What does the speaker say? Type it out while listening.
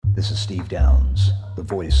This is Steve Downs, the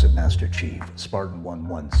voice of Master Chief, Spartan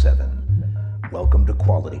 117. Welcome to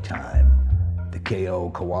Quality Time, the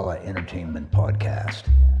KO Koala Entertainment Podcast.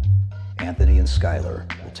 Anthony and Skylar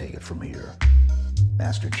will take it from here.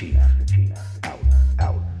 Master Chief, out,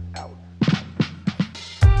 out, out.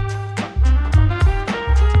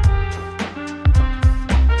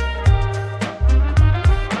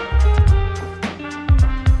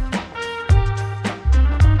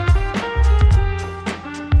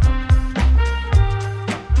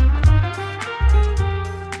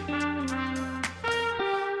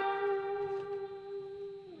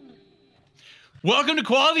 Welcome to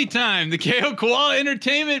Quality Time, the KO Koala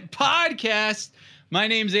Entertainment Podcast. My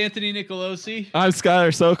name's Anthony Nicolosi. I'm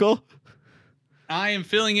Skylar Sokol. I am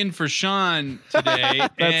filling in for Sean today.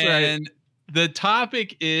 That's and right. The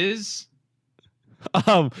topic is...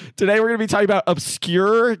 Today we're going to be talking about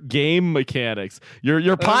obscure game mechanics.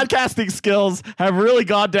 Your podcasting skills have really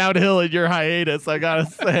gone downhill in your hiatus, I gotta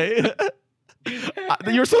say.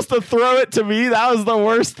 You were supposed to throw it to me. That was the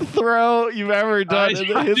worst throw you've ever done in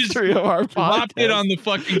the history of our podcast. Dropped it on the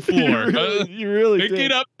fucking floor. you really Pick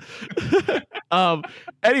did. it up.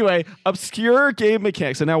 Anyway, obscure game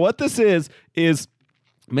mechanics. And now what this is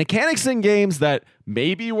mechanics in games that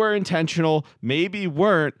maybe were intentional, maybe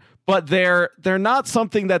weren't, but they're not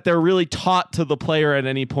something that they're really taught to the player at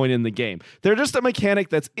any point in the game. They're just a mechanic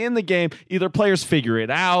that's in the game. Either players figure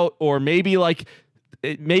it out, or maybe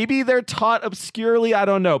maybe they're taught obscurely. I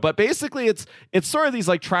don't know. But basically, it's sort of these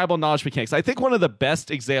like tribal knowledge mechanics. I think one of the best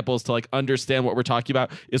examples to like understand what we're talking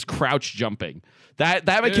about is crouch jumping. That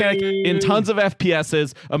mechanic in tons of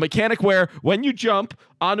FPSs, a mechanic where when you jump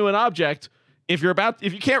onto an object, if you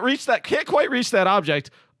can't quite reach that object,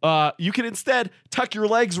 you can instead tuck your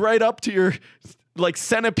legs right up to your like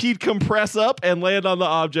centipede compress up and land on the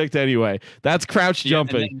object anyway. That's crouch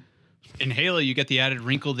jumping. In Halo, you get the added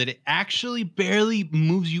wrinkle that it actually barely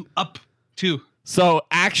moves you up too. So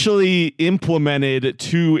actually implemented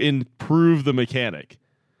to improve the mechanic.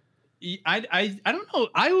 I don't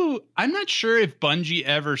know. I'm not sure if Bungie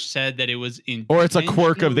ever said that it was in, or it's a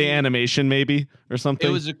quirk of the animation, maybe, or something.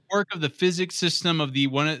 It was a quirk of the physics system of the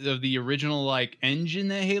original like engine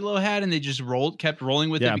that Halo had, and they just kept rolling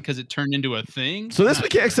with it because it turned into a thing. So this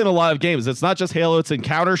mechanic's in a lot of games. It's not just Halo. It's in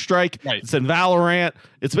Counter-Strike. Right. It's in Valorant.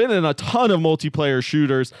 It's been in a ton of multiplayer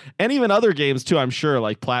shooters and even other games too. I'm sure,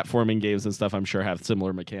 like platforming games and stuff. I'm sure have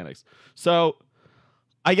similar mechanics. So,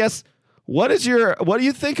 I guess. What do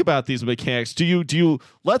you think about these mechanics? Do you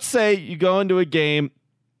let's say you go into a game,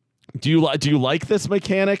 do you like this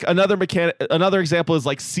mechanic? Another example is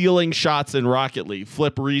like sealing shots in Rocket League,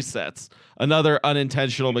 flip resets. Another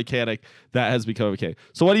unintentional mechanic that has become a mechanic.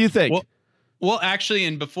 So what do you think? Well, actually,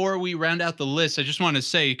 and before we round out the list, I just want to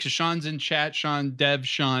say, because Sean's in chat, Sean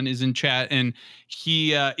is in chat, and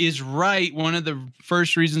he is right. One of the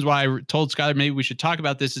first reasons why I told Skylar maybe we should talk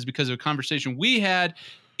about this is because of a conversation we had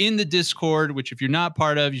in the Discord, which if you're not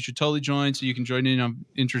part of, you should totally join so you can join in on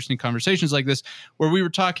interesting conversations like this, where we were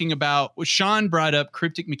talking about what Sean brought up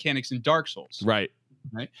cryptic mechanics in Dark Souls. Right.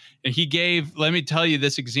 And he gave, let me tell you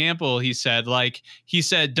this example. He said,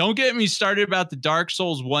 don't get me started about the Dark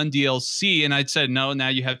Souls 1 DLC. And I said, no, now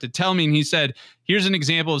you have to tell me. And he said, here's an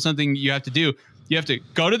example of something you have to do. You have to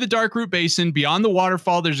go to the Darkroot Basin. Beyond the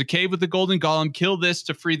waterfall, there's a cave with the golden golem. Kill this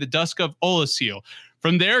to free the Dusk of Oolacile.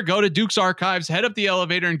 From there, go to Duke's Archives, head up the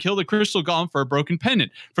elevator, and kill the crystal golem for a broken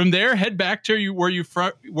pendant. From there, head back to where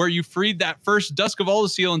you freed that first Dusk of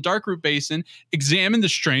Oolacile in Darkroot Basin. Examine the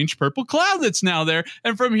strange purple cloud that's now there,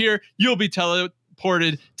 and from here, you'll be teleported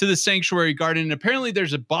to the Sanctuary Garden. And apparently,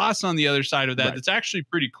 there's a boss on the other side of that that's actually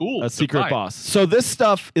pretty cool. A secret boss. So this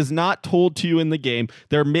stuff is not told to you in the game.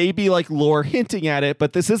 There may be like lore hinting at it,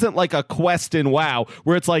 but this isn't like a quest in WoW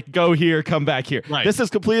where it's like, go here, come back here. Right. This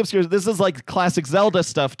is completely obscure. This is like classic Zelda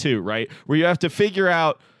stuff too, right? Where you have to figure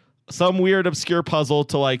out some weird obscure puzzle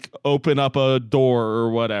to like open up a door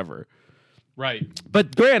or whatever. Right.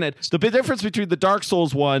 But granted, the big difference between the Dark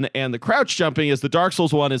Souls one and the crouch jumping is the Dark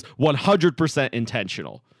Souls one is 100%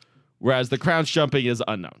 intentional, whereas the crouch jumping is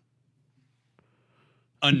unknown.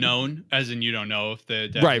 Unknown, as in you don't know if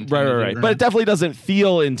the right. But it definitely doesn't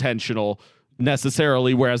feel intentional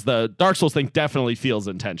necessarily, whereas the Dark Souls thing definitely feels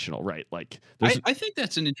intentional, right? Like, I think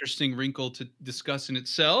that's an interesting wrinkle to discuss in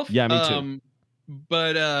itself. Yeah, me too.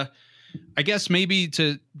 But I guess maybe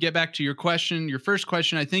to get back to your first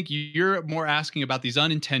question, I think you're more asking about these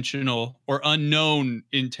unintentional or unknown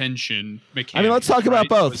intention mechanics. I mean, let's talk about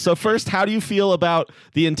both. So first, how do you feel about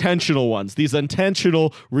the intentional ones? These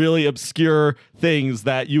intentional, really obscure things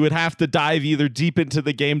that you would have to dive either deep into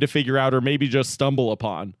the game to figure out or maybe just stumble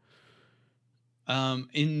upon.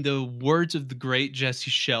 In the words of the great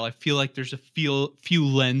Jesse Shell, I feel like there's a few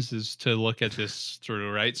lenses to look at this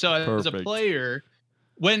through, right? So as a Perfect. player,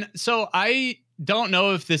 I don't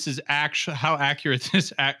know if this is actually how accurate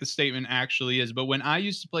this statement actually is, but when I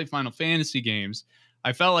used to play Final Fantasy games,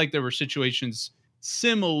 I felt like there were situations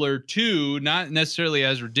similar to, not necessarily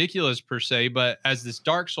as ridiculous per se, but as this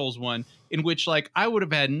Dark Souls one, in which like I would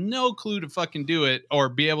have had no clue to fucking do it or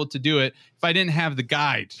be able to do it if I didn't have the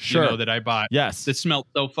guide, Sure. that I bought. Yes. That smelled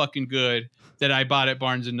so fucking good that I bought at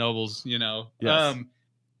Barnes and Nobles, Yes.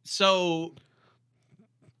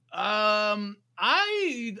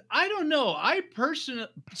 I don't know. I personally,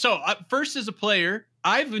 first as a player,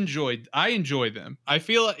 I enjoy them. I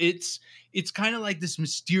feel it's kind of like this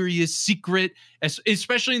mysterious secret,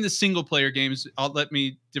 especially in the single player games. Let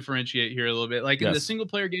me differentiate here a little bit. Like in the single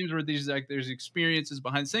player games where there's experiences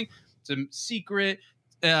behind this thing, it's a secret.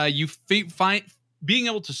 You find being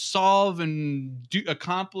able to solve and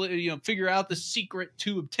accomplish, figure out the secret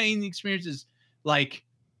to obtain the experience is like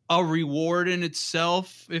a reward in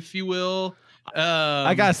itself, if you will.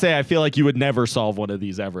 I gotta say, I feel like you would never solve one of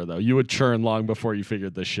these ever, though. You would churn long before you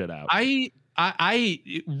figured this shit out. I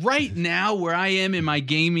right now where I am in my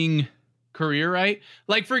gaming career, right?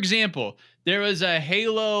 Like for example, there was a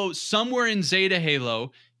Halo somewhere in Zeta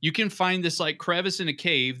Halo. You can find this like crevice in a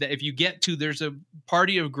cave that if you get to, there's a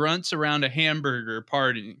party of grunts around a hamburger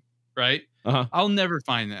partying, right? I'll never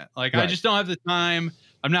find that. Like I just don't have the time.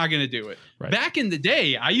 I'm not going to do it. Right. Back in the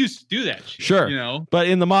day, I used to do that shit. Sure. But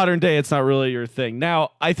in the modern day, it's not really your thing.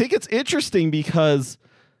 Now, I think it's interesting because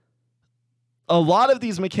a lot of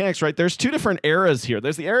these mechanics, right? There's two different eras here.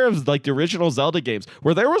 There's the era of like the original Zelda games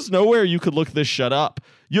where there was nowhere you could look this shit up.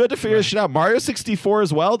 You had to figure this shit out. Mario 64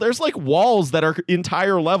 as well. There's like walls that are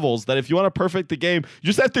entire levels that if you want to perfect the game, you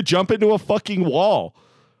just have to jump into a fucking wall.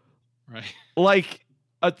 Right. Like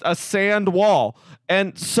a sand wall.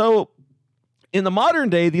 And so in the modern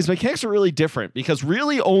day, these mechanics are really different because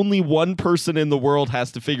really only one person in the world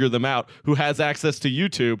has to figure them out who has access to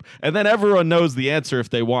YouTube, and then everyone knows the answer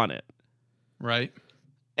if they want it. Right.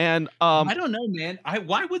 And I don't know, man.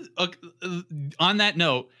 Why would on that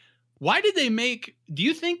note, why did they make? Do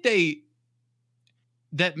you think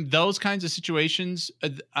that those kinds of situations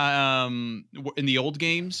in the old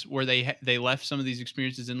games where they left some of these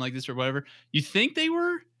experiences in like this or whatever? You think they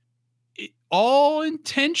were all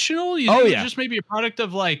intentional? You think it was just maybe a product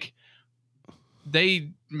of like they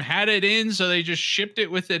had it in, so they just shipped it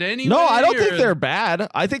with it anyway? No, I don't think they're bad.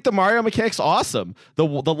 I think the Mario mechanic's awesome. The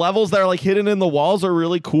levels that are like hidden in the walls are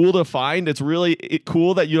really cool to find. It's really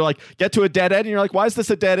cool that you like get to a dead end and you're like, why is this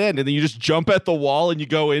a dead end? And then you just jump at the wall and you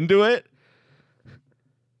go into it.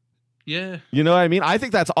 Yeah. You know what I mean? I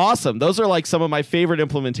think that's awesome. Those are like some of my favorite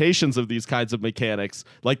implementations of these kinds of mechanics.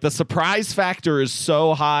 Like the surprise factor is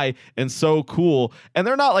so high and so cool, and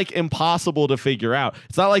they're not like impossible to figure out.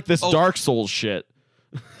 It's not like this Dark Souls shit.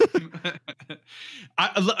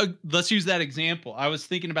 Let's use that example. I was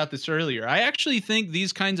thinking about this earlier. I actually think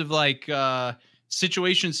these kinds of like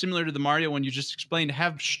situations similar to the Mario one you just explained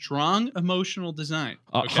have strong emotional design.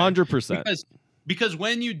 100%. Because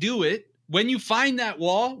when you do it, when you find that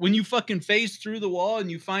wall, when you fucking phase through the wall and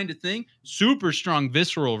you find a thing, super strong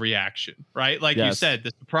visceral reaction, right? Like you said,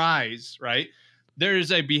 the surprise, right? There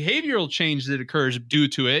is a behavioral change that occurs due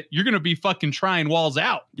to it. You're going to be fucking trying walls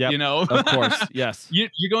out, Of course, yes.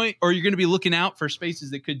 You're going to be looking out for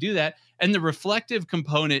spaces that could do that. And the reflective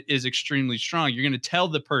component is extremely strong. You're going to tell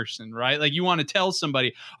the person, right? Like you want to tell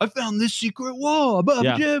somebody, I found this secret wall.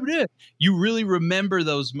 You really remember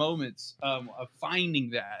those moments of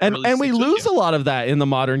finding that. And we lose a lot of that in the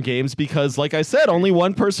modern games because, like I said, only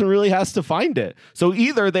one person really has to find it. So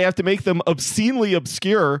either they have to make them obscenely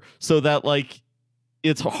obscure so that like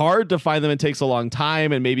it's hard to find them and takes a long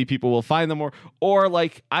time and maybe people will find them more, or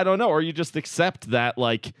like, I don't know, or you just accept that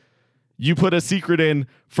like you put a secret in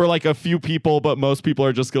for like a few people, but most people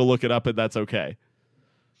are just going to look it up and that's okay.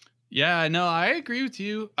 Yeah, no, I agree with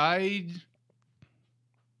you. I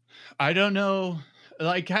don't know.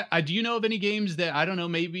 Like, do you know of any games that, I don't know,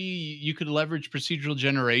 maybe you could leverage procedural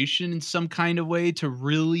generation in some kind of way to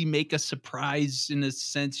really make a surprise in a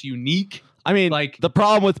sense unique? I mean, like the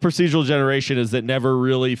problem with procedural generation is it never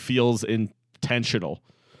really feels intentional.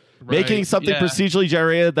 Right. Making something procedurally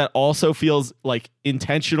generated that also feels like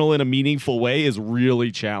intentional in a meaningful way is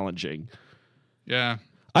really challenging. Yeah.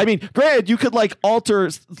 I mean, granted, you could like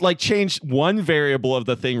change one variable of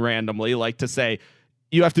the thing randomly, like to say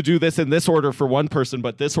you have to do this in this order for one person,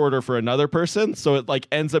 but this order for another person. So it like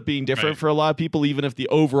ends up being different for a lot of people, even if the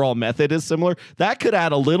overall method is similar. That could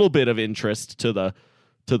add a little bit of interest to the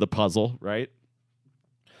puzzle, right?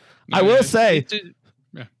 Yeah, I will say,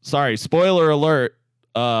 Yeah. Sorry, spoiler alert.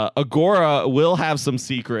 Agora will have some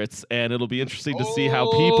secrets, and it'll be interesting to see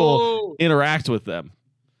how people interact with them.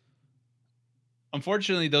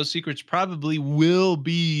 Unfortunately, those secrets probably will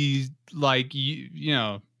be like you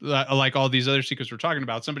know, like all these other secrets we're talking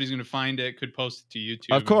about. Somebody's going to find it, could post it to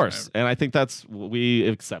YouTube. Of course, and I think we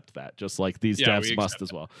accept that, just like these devs must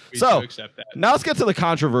as well. So accept that. Now let's get to the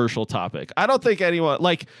controversial topic. I don't think anyone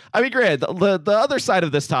granted, the other side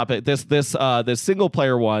of this topic, this single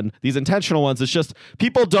player one, these intentional ones, is just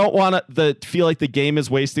people don't want to feel like the game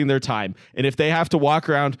is wasting their time, and if they have to walk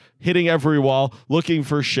around hitting every wall looking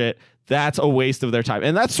for shit, that's a waste of their time.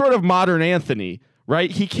 And that's sort of modern Anthony,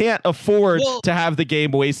 right? He can't afford to have the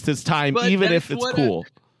game waste his time, even if it's cool.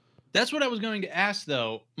 That's what I was going to ask,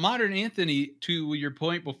 though. Modern Anthony, to your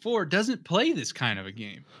point before, doesn't play this kind of a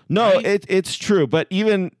game. No, right? It's true. But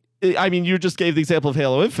you just gave the example of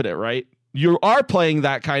Halo Infinite, right? You are playing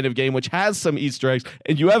that kind of game, which has some Easter eggs,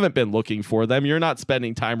 and you haven't been looking for them. You're not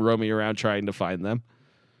spending time roaming around trying to find them.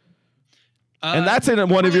 And that's in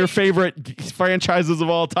one of your favorite franchises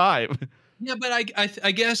of all time. Yeah, but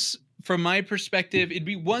I guess from my perspective, it'd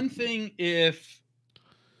be one thing if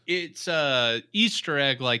it's a Easter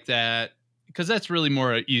egg like that, because that's really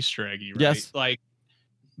more an Easter eggy, right? Yes. Like,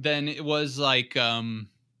 then it was like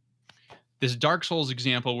this Dark Souls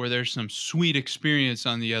example where there's some sweet experience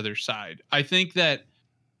on the other side. I think that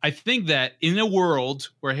in a world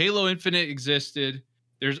where Halo Infinite existed,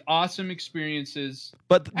 there's awesome experiences.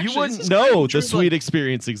 But you wouldn't know the sweet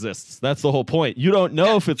experience exists. That's the whole point. You don't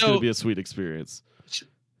know if it's going to be a sweet experience.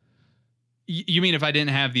 You mean if I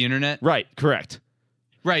didn't have the internet? Right, correct.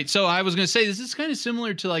 Right. So I was going to say, this is kind of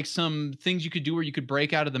similar to like some things you could do where you could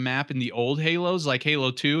break out of the map in the old Halos, like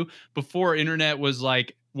Halo 2, before internet was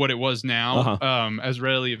like what it was now, as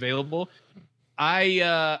readily available.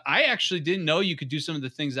 I actually didn't know you could do some of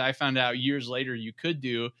the things that I found out years later you could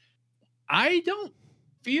do. I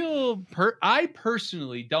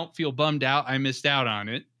personally don't feel bummed out I missed out on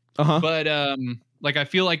it. But I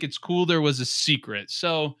feel like it's cool there was a secret.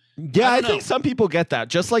 So yeah, I think some people get that.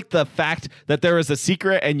 Just like the fact that there is a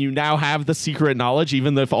secret and you now have the secret knowledge,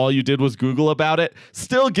 even if all you did was Google about it,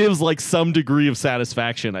 still gives like some degree of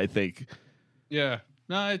satisfaction, I think. Yeah.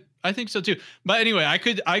 No, I think so too. But anyway, I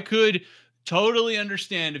could totally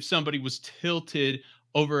understand if somebody was tilted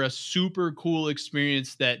over a super cool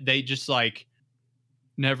experience that they just like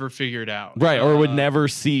never figured out, right? Or would never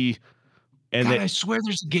see. And God, I swear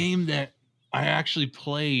there's a game that I actually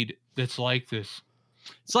played that's like this.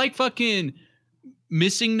 It's like fucking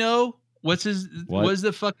Missing No. What was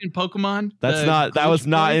the fucking Pokemon? That was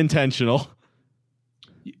not intentional.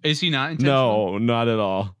 Is he not intentional? No, not at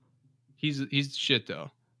all. He's shit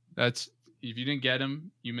though. If you didn't get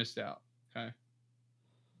him, you missed out. Okay.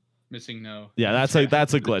 Missing No. Yeah, that's a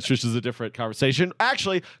glitch, which is a different conversation.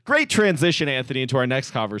 Actually, great transition, Anthony, into our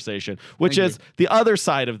next conversation, which is the other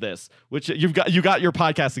side of this. Which you got your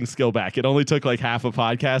podcasting skill back. It only took like half a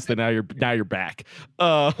podcast, and now you're back.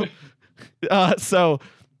 So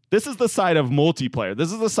this is the side of multiplayer.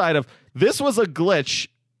 This is the side of this was a glitch,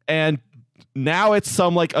 and now it's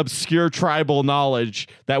some like obscure tribal knowledge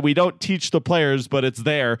that we don't teach the players, but it's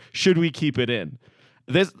there. Should we keep it in?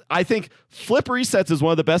 I think flip resets is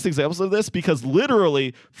one of the best examples of this, because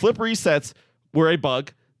literally flip resets were a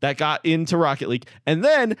bug that got into Rocket League, and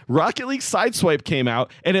then Rocket League Sideswipe came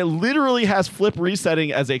out, and it literally has flip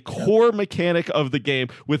resetting as a core mechanic of the game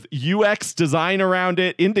with UX design around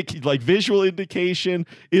it, like visual indication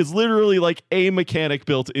is literally like a mechanic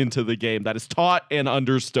built into the game that is taught and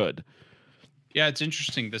understood. Yeah, it's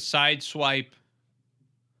interesting. The Sideswipe.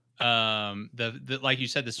 Like you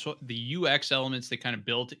said, the UX elements they kind of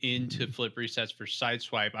built into flip resets for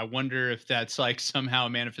Sideswipe. I wonder if that's like somehow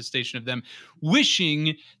a manifestation of them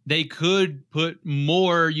wishing they could put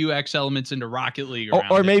more UX elements into Rocket League,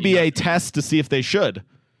 or maybe a test to see if they should.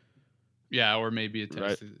 Yeah, or maybe a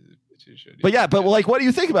test. Right. To should. But like, what do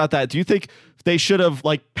you think about that? Do you think they should have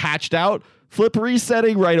like patched out flip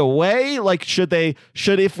resetting right away? Like, should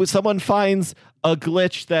if someone finds a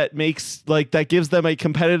glitch that makes that gives them a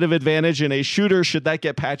competitive advantage in a shooter, should that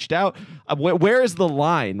get patched out? Where is the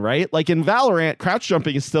line, right? Like in Valorant, crouch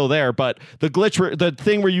jumping is still there, but the glitch, the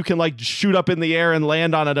thing where you can like shoot up in the air and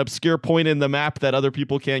land on an obscure point in the map that other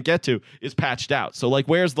people can't get to, is patched out. So like,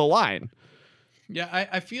 where's the line? Yeah,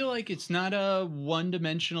 I feel like it's not a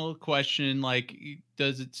one-dimensional question. Like,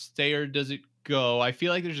 does it stay or does it go? I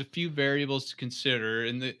feel like there's a few variables to consider.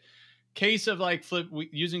 In the case of like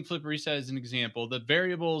using flip reset as an example, the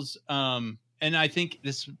variables, and I think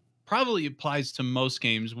this probably applies to most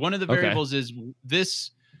games. One of the variables is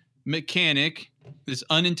this mechanic, this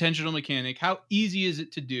unintentional mechanic. How easy is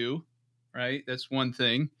it to do? right? That's one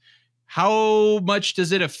thing. How much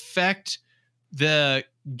does it affect the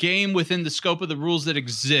game within the scope of the rules that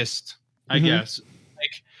exist? I guess.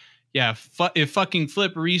 Like, yeah, if fucking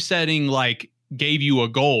flip resetting like gave you a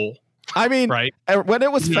goal. I mean, right? When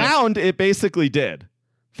it was found, it basically did.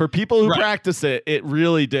 For people who practice it, it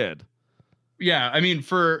really did. Yeah, I mean,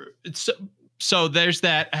 so there's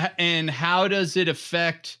that. And how does it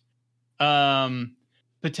affect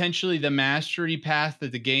potentially the mastery path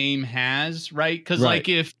that the game has, right? Because like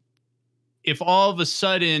if all of a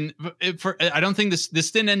sudden, I don't think this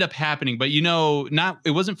didn't end up happening, but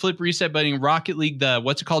it wasn't flip reset, but in Rocket League,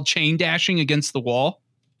 what's it called, chain dashing against the wall.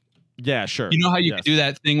 Yeah, sure. You know how you could do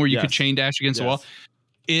that thing where you could chain dash against the wall?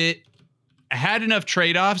 It had enough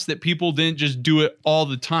trade-offs that people didn't just do it all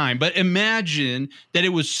the time. But imagine that it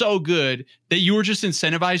was so good that you were just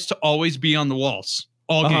incentivized to always be on the walls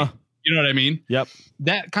all game. You know what I mean? Yep.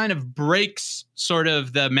 That kind of breaks sort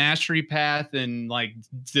of the mastery path and like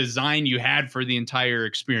design you had for the entire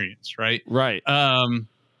experience, right? Right.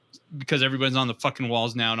 Because everyone's on the fucking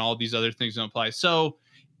walls now and all these other things don't apply. So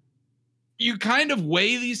you kind of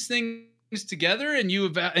weigh these things together and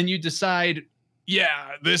you decide,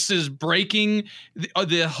 yeah, this is breaking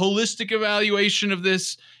the holistic evaluation of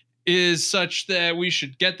this is such that we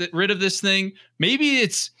should get rid of this thing. Maybe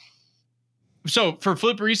it's so for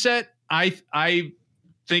flip reset. I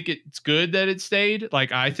think it's good that it stayed.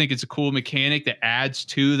 Like, I think it's a cool mechanic that adds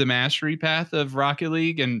to the mastery path of Rocket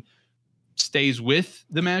League and stays with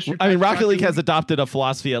the mastery path. I mean, Rocket League has adopted a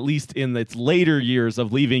philosophy, at least in its later years,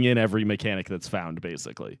 of leaving in every mechanic that's found,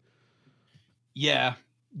 basically. Yeah.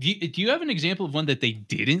 Do you have an example of one that they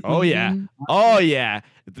didn't? Oh, yeah. Oh, yeah.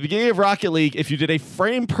 At the beginning of Rocket League, if you did a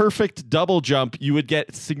frame-perfect double jump, you would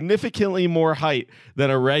get significantly more height than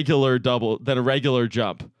a regular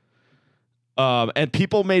jump. And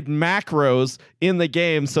people made macros in the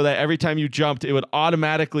game so that every time you jumped, it would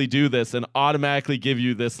automatically do this and automatically give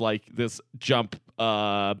you this jump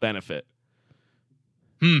benefit.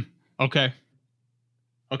 Okay.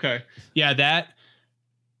 Yeah,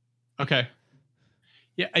 okay.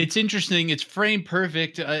 Yeah, it's interesting. It's frame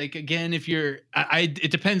perfect. Like, again, if you're,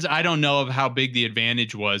 it depends. I don't know of how big the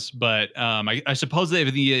advantage was, but I suppose that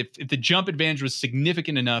if the jump advantage was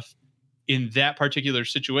significant enough in that particular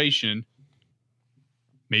situation,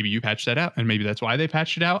 maybe you patched that out, and maybe that's why they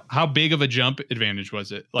patched it out. How big of a jump advantage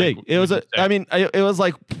was it? Like, big. It was it was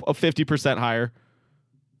like a 50% higher.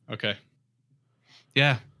 Okay.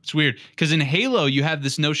 Yeah, it's weird because in Halo you have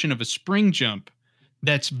this notion of a spring jump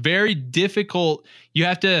that's very difficult. You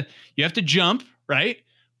have to jump, right?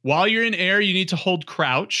 While you're in air, you need to hold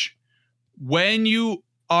crouch.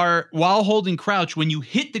 While holding crouch, when you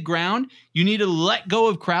hit the ground, you need to let go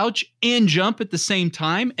of crouch and jump at the same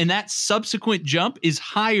time. And that subsequent jump is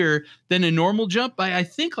higher than a normal jump by, I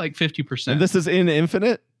think, like 50%. And this is in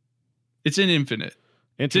Infinite? It's in Infinite.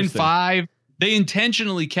 It's in 5. They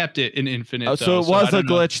intentionally kept it in Infinite. So it was a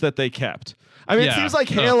glitch that they kept. I mean, it seems like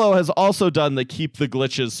Halo has also done the keep the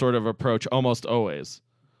glitches sort of approach almost always.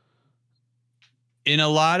 In a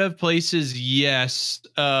lot of places, yes.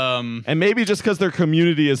 And maybe just because their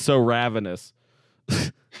community is so ravenous.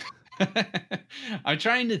 I'm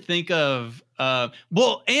trying to think of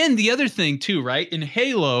and the other thing too, right? In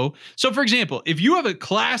Halo, so for example, if you have a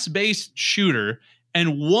class-based shooter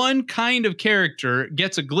and one kind of character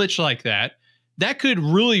gets a glitch like that, that could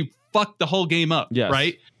really fuck the whole game up,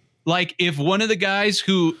 right? Like if one of the guys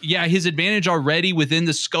who, his advantage already within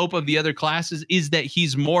the scope of the other classes is that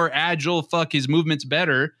he's more agile, his movement's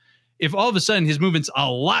better. If all of a sudden his movement's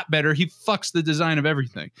a lot better, he fucks the design of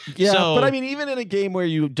everything. Yeah, but I mean, even in a game where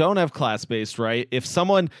you don't have class-based, right? If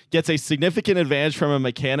someone gets a significant advantage from a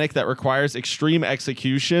mechanic that requires extreme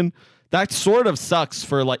execution, that sort of sucks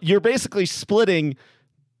for, like, you're basically splitting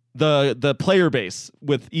the player base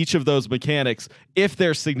with each of those mechanics if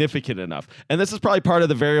they're significant enough. And this is probably part of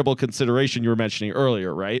the variable consideration you were mentioning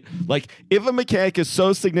earlier, right? Like, if a mechanic is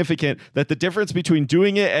so significant that the difference between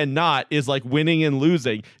doing it and not is like winning and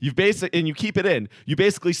losing, and you keep it in, you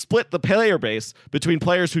basically split the player base between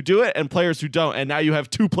players who do it and players who don't, and now you have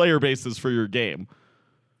 2 player bases for your game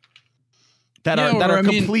that are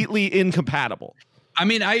completely incompatible. I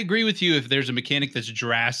mean, I agree with you if there's a mechanic that's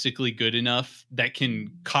drastically good enough that can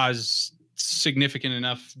cause significant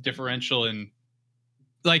enough differential. And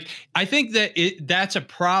like, I think that that's a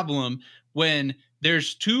problem when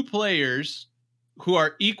there's 2 players who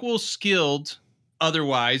are equal skilled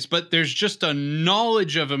otherwise, but there's just a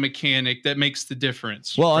knowledge of a mechanic that makes the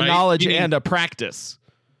difference. Well, right? A knowledge and a practice.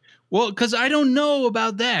 Well, because I don't know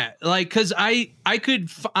about that. Like, because I could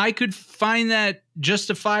find that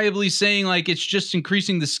justifiably saying like it's just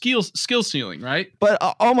increasing the skill ceiling, right? But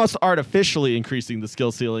almost artificially increasing the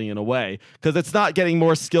skill ceiling in a way, because it's not getting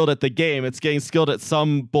more skilled at the game. It's getting skilled at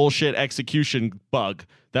some bullshit execution bug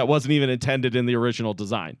that wasn't even intended in the original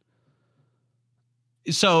design.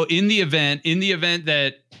 So in the event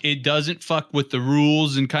that it doesn't fuck with the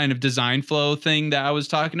rules and kind of design flow thing that I was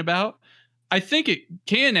talking about, I think it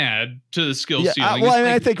can add to the skill ceiling. Well,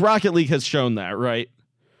 I think Rocket League has shown that, right?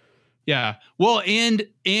 Yeah. Well, and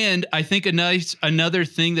I think another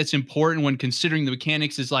thing that's important when considering the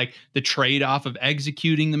mechanics is like the trade-off of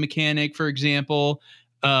executing the mechanic, for example.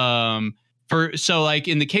 So like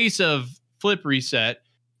in the case of flip reset,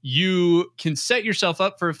 you can set yourself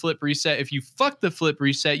up for a flip reset. If you fuck the flip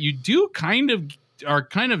reset, you do kind of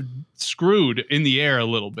screwed in the air a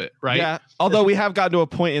little bit, right? Yeah. Although we have gotten to a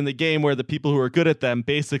point in the game where the people who are good at them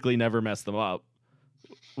basically never mess them up.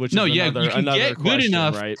 Which no, is yeah, another, you can get question, good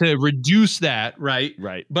enough right? to reduce that, right?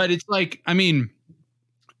 Right. But it's like, I mean,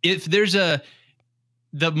 if there's the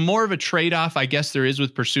more of a trade-off, I guess there is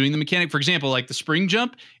with pursuing the mechanic. For example, like the spring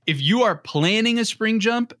jump, if you are planning a spring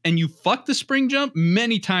jump and you fuck the spring jump,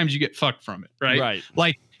 many times you get fucked from it, right? Right.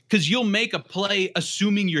 Like, because you'll make a play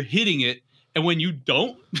assuming you're hitting it, and when you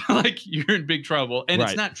don't, like you're in big trouble, and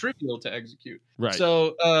it's not trivial to execute. Right.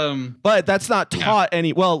 So, but that's not taught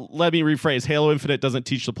any. Well, let me rephrase. Halo Infinite doesn't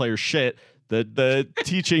teach the player shit. The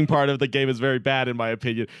teaching part of the game is very bad, in my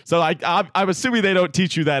opinion. So I'm assuming they don't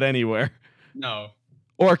teach you that anywhere. No.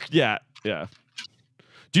 Or yeah.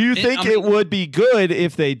 Do you think it would be good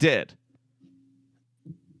if they did?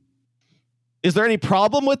 Is there any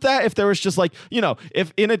problem with that? If there was just like,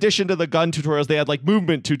 if in addition to the gun tutorials, they had like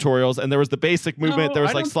movement tutorials and there was the basic movement, there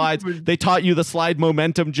was like slides. They taught you the slide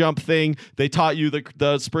momentum jump thing. They taught you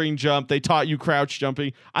the spring jump. They taught you crouch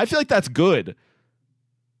jumping. I feel like that's good.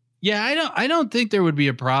 Yeah, I don't think there would be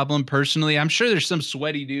a problem personally. I'm sure there's some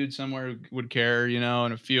sweaty dude somewhere who would care,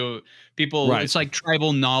 and a few people. Right. It's like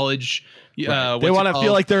tribal knowledge. Right. They want to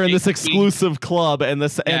feel like they're in this exclusive club, and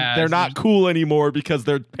they're not cool anymore because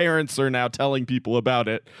their parents are now telling people about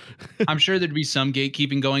it. I'm sure there'd be some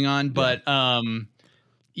gatekeeping going on, but I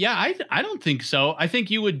don't think so. I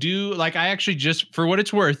think you would do like I actually just for what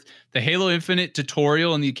it's worth, the Halo Infinite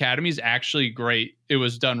tutorial in the Academy is actually great. It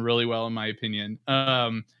was done really well in my opinion.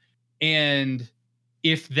 And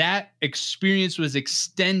if that experience was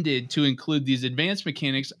extended to include these advanced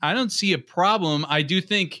mechanics, I don't see a problem. I do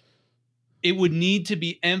think it would need to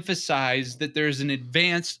be emphasized that there's an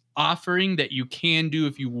advanced offering that you can do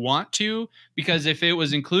if you want to, because if it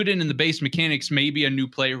was included in the base mechanics, maybe a new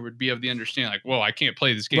player would be of the understanding like, whoa, I can't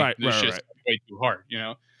play this game. This shit's way too hard,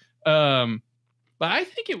 But I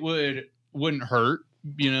think it wouldn't hurt,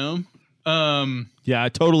 Yeah, I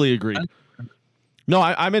totally agree. No,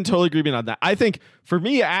 I'm in total agreement on that. I think for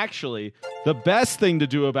me, actually, the best thing to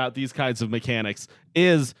do about these kinds of mechanics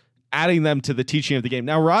is adding them to the teaching of the game.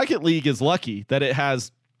 Now, Rocket League is lucky that it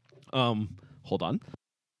has, hold on.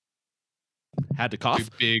 Had to cough.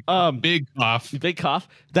 Big cough. Big cough.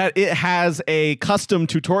 That it has a custom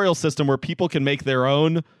tutorial system where people can make their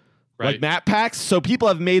own like map packs. So people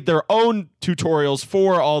have made their own tutorials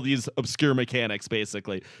for all these obscure mechanics,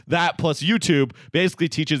 basically. That plus YouTube basically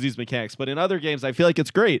teaches these mechanics. But in other games, I feel like it's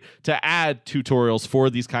great to add tutorials for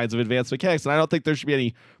these kinds of advanced mechanics. And I don't think there should be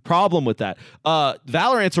any problem with that.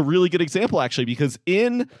 Valorant's a really good example, actually, because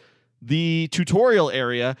in the tutorial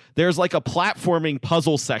area, there's like a platforming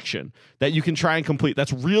puzzle section that you can try and complete.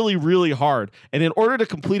 That's really, really hard. And in order to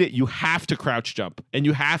complete it, you have to crouch jump and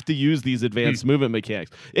you have to use these advanced movement mechanics.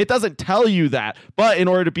 It doesn't tell you that, but in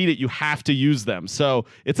order to beat it, you have to use them. So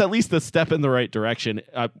it's at least a step in the right direction.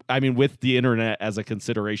 With the internet as a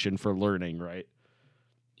consideration for learning, right?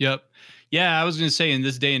 Yep. Yeah, I was going to say in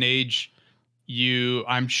this day and age,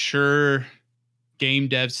 I'm sure game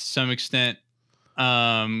devs to some extent,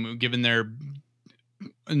 given their,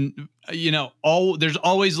 there's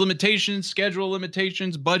always limitations, schedule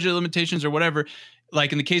limitations, budget limitations, or whatever.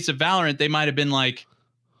 Like in the case of Valorant, they might have been like,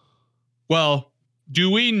 well,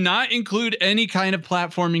 do we not include any kind of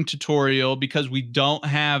platforming tutorial because we don't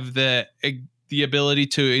have the ability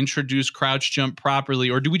to introduce crouch jump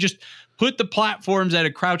properly? Or do we just put the platforms at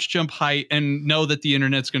a crouch jump height and know that the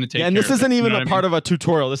internet's going to take care of it? And this isn't even a part of a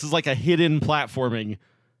tutorial. This is like a hidden platforming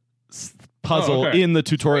puzzle in the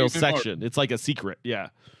tutorial section. It's like a secret. Yeah.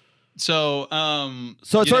 So it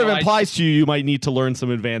sort of implies to you might need to learn some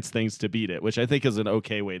advanced things to beat it, which I think is an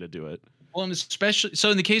okay way to do it. Well, and especially so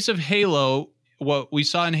in the case of Halo, what we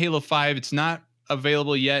saw in Halo 5, it's not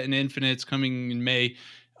available yet in Infinite. It's coming in May.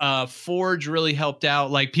 Forge really helped out.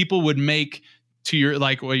 Like people would make to your,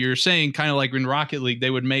 like what you're saying, kind of like in Rocket League, they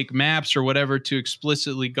would make maps or whatever to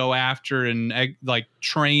explicitly go after and like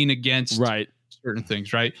train against certain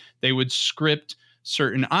things, right? They would script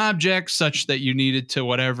certain objects such that you needed to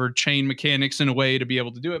whatever chain mechanics in a way to be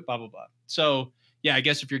able to do it, blah, blah, blah. So yeah, I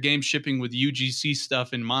guess if your game's shipping with UGC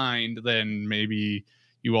stuff in mind, then maybe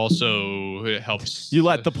you also, it helps. You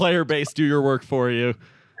let the player base do your work for you.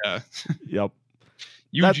 Yeah. Yep.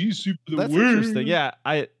 UGC for the that's win. Interesting. Yeah.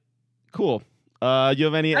 Cool. You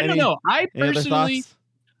have any? I don't know. I'm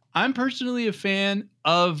personally a fan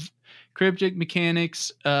of cryptic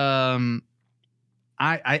mechanics. I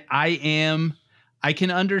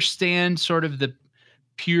can understand sort of the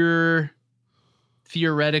pure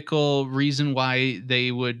theoretical reason why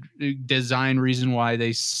they would design, reason why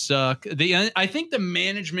they suck. I think the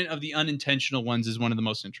management of the unintentional ones is one of the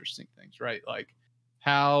most interesting things, right? Like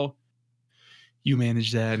how you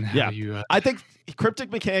manage that and how you I think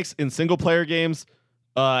cryptic mechanics in single player games,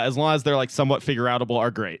 as long as they're like somewhat figure outable,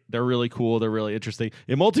 are great. They're really cool. They're really interesting.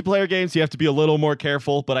 In multiplayer games, you have to be a little more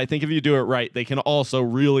careful, but I think if you do it right, they can also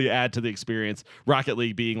really add to the experience. Rocket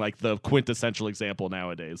League being like the quintessential example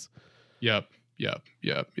nowadays. Yep. Yeah.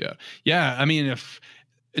 I mean,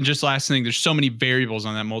 and just last thing, there's so many variables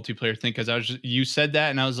on that multiplayer thing, because you said that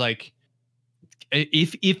and I was like,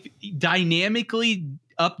 if dynamically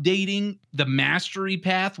updating the mastery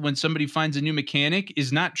path when somebody finds a new mechanic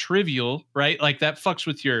is not trivial, right? Like that fucks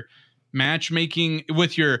with your matchmaking,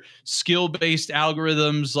 with your skill-based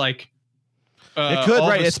algorithms. Like it could,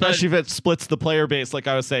 right? Especially if it splits the player base, like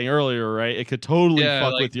I was saying earlier, right? It could totally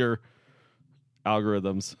fuck with your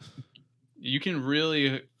algorithms. You can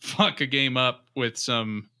really fuck a game up with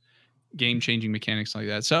some game-changing mechanics like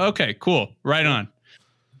that. So okay, cool, right on.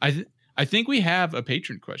 I think we have a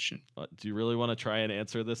patron question. Do you really want to try and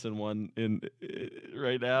answer this in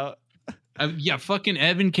right now? Yeah, fucking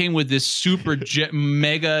Evan came with this super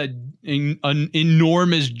mega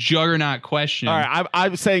enormous juggernaut question. All right,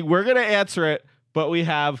 I'm saying we're gonna answer it, but we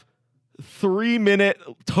have 3-minute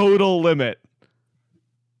total limit.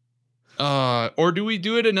 Or do we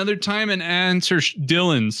do it another time and answer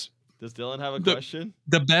Dylan's? Does Dylan have a question?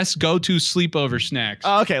 The best go-to sleepover snacks.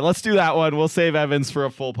 Okay, let's do that one. We'll save Evan's for a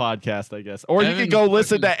full podcast, I guess. Or you can go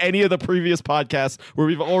listen to any of the previous podcasts where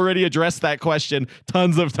we've already addressed that question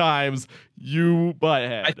tons of times. You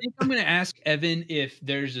butthead. I think I'm going to ask Evan if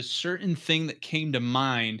there's a certain thing that came to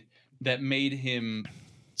mind that made him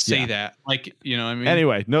say that. Like, you know what I mean?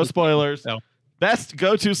 Anyway, no spoilers. No. Best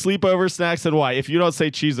go-to sleepover snacks and why? If you don't say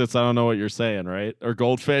Cheez-Its, I don't know what you're saying, right? Or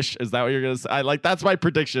Goldfish, is that what you're gonna say? That's my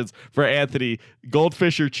predictions for Anthony.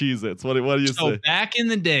 Goldfish or Cheez-Its? What do you say? So back in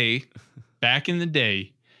the day,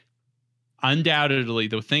 undoubtedly,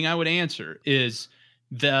 the thing I would answer is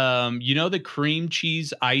the cream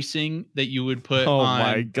cheese icing that you would put on. Oh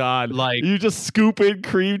my god! Like you just scoop in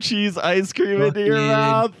cream cheese ice cream into your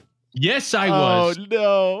mouth. Yes, I was. Oh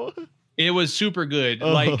no. It was super good.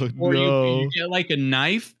 Oh, or you get like a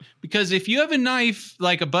knife, because if you have a knife,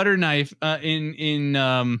 like a butter knife,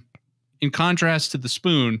 in contrast to the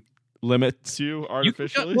spoon, limits you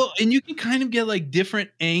artificially. And you can kind of get like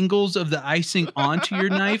different angles of the icing onto your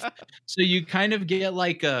knife, so you kind of get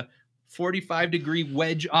like a 45-degree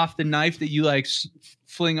wedge off the knife that you like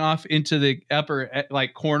fling off into the upper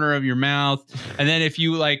like corner of your mouth. And then if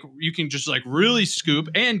you like, you can just like really scoop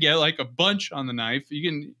and get like a bunch on the knife.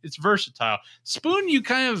 It's versatile. Spoon, you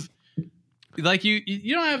kind of like,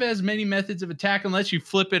 you don't have as many methods of attack unless you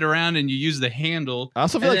flip it around and you use the handle. I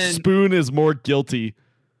also feel like spoon is more guilty.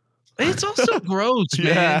 It's also gross,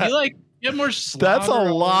 man. You have more slobber. That's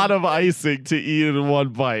a lot of icing to eat in one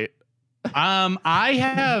bite. I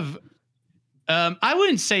have I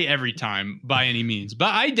wouldn't say every time by any means,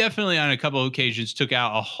 but I definitely on a couple of occasions took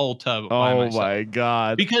out a whole tub by myself. Oh my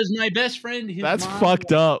god. Because my best friend, that's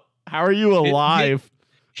fucked up. How are you alive?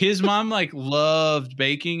 His mom like loved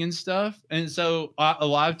baking and stuff. And so a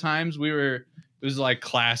lot of times it was like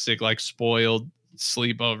classic, like spoiled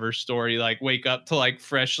sleepover story, like wake up to like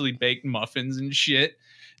freshly baked muffins and shit.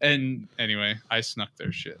 And anyway, I snuck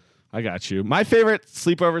their shit. I got you. My favorite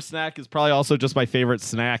sleepover snack is probably also just my favorite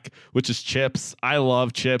snack, which is chips. I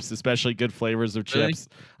love chips, especially good flavors of chips.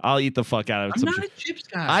 Really? I'll eat the fuck out of it. I'm not a chips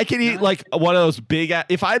guy. I can eat like one of those big.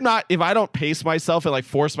 If I don't pace myself and like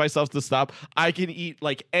force myself to stop, I can eat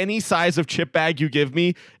like any size of chip bag you give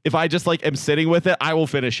me. If I just like am sitting with it, I will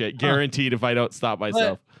finish it, guaranteed. If I don't stop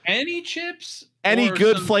myself. But any chips, any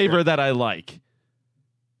good flavor that I like.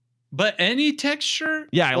 But any texture.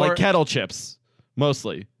 Yeah, I like kettle chips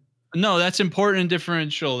mostly. No, that's important and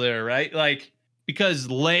differential there, right? Like,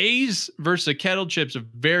 because Lay's versus kettle chips are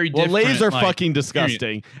very Well, different. Lay's are like, fucking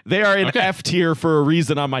disgusting. They are in Okay. F tier for a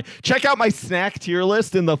reason. On my check out my snack tier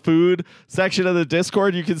list in the food section of the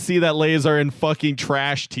Discord. You can see that Lay's are in fucking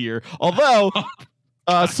trash tier. Although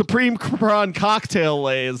Supreme Prawn Cocktail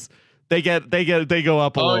Lay's, they go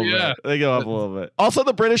up a little bit. They go up a little bit. Also,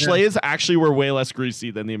 the British Lay's actually were way less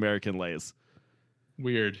greasy than the American Lay's.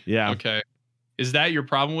 Weird. Yeah. Okay. Is that your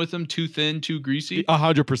problem with them? Too thin, too greasy?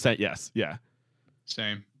 100%. Yes. Yeah.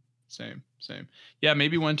 Same. Yeah,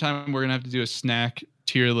 maybe one time we're gonna have to do a snack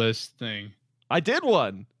tier list thing. I did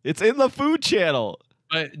one. It's in the food channel.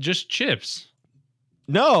 But just chips.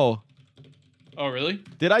 No. Oh, really?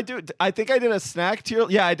 Did I do? I think I did a snack tier.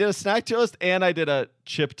 Yeah, I did a snack tier list and I did a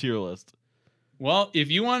chip tier list. Well, if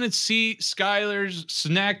you want to see Skylar's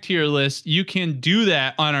snack tier list, you can do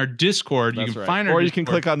that on our Discord. That's you can right. find our or you Discord.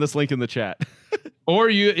 can click on this link in the chat. Or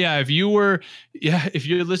if you're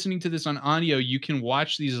listening to this on audio, you can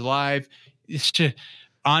watch these live.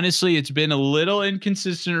 Honestly, it's been a little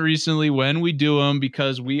inconsistent recently when we do them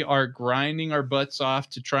because we are grinding our butts off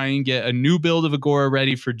to try and get a new build of Agora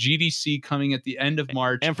ready for GDC coming at the end of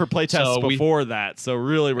March. And for playtests before that. So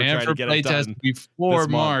really, we're trying to get it done before this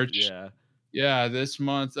March. month. Yeah, this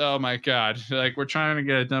month. Oh my God. Like we're trying to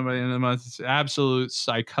get it done by the end of the month. It's absolute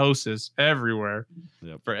psychosis everywhere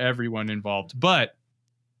for everyone involved. But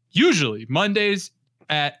usually Mondays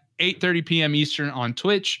at 8:30 p.m. Eastern on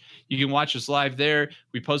Twitch. You can watch us live there.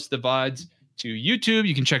 We post the VODs to YouTube.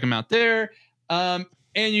 You can check them out there. And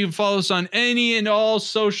you can follow us on any and all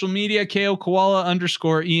social media,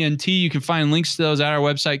 KOKoala_ENT. You can find links to those at our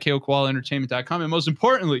website, KOKoalaentertainment.com. And most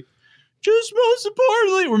importantly,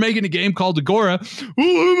 we're making a game called Agora.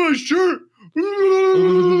 Oh, my shirt.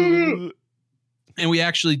 And we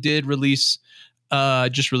actually did release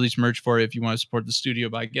merch for it if you want to support the studio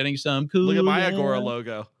by getting some cool. Look at my Agora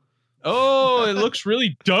logo. Oh, it looks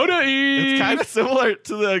really Dota-y. It's kind of similar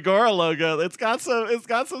to the Agora logo. It's got some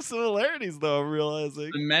similarities though, I'm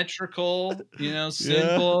realizing. Symmetrical,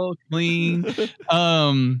 simple, clean.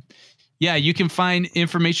 Yeah, you can find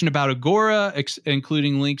information about Agora,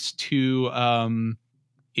 including links to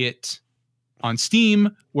it on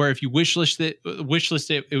Steam, where if you wishlist it,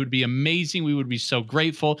 it would be amazing. We would be so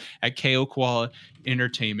grateful at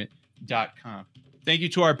KOKoalaentertainment.com. Thank you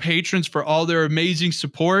to our patrons for all their amazing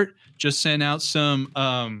support. Just sent out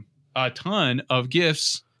a ton of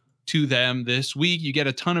gifts to them this week. You get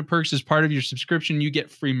a ton of perks as part of your subscription. You get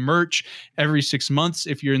free merch every 6 months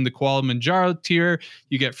if you're in the Koala Manjaro tier.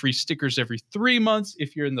 You get free stickers every 3 months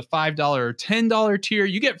if you're in the $5 or $10 tier.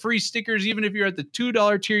 You get free stickers even if you're at the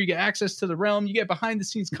 $2 tier. You get access to the realm. You get behind the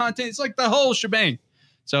scenes content. It's like the whole shebang.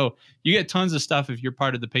 So you get tons of stuff if you're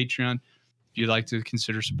part of the Patreon. If you'd like to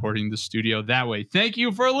consider supporting the studio that way. Thank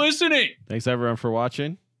you for listening. Thanks everyone for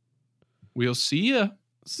watching. We'll see you.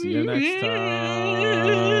 See you next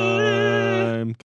time.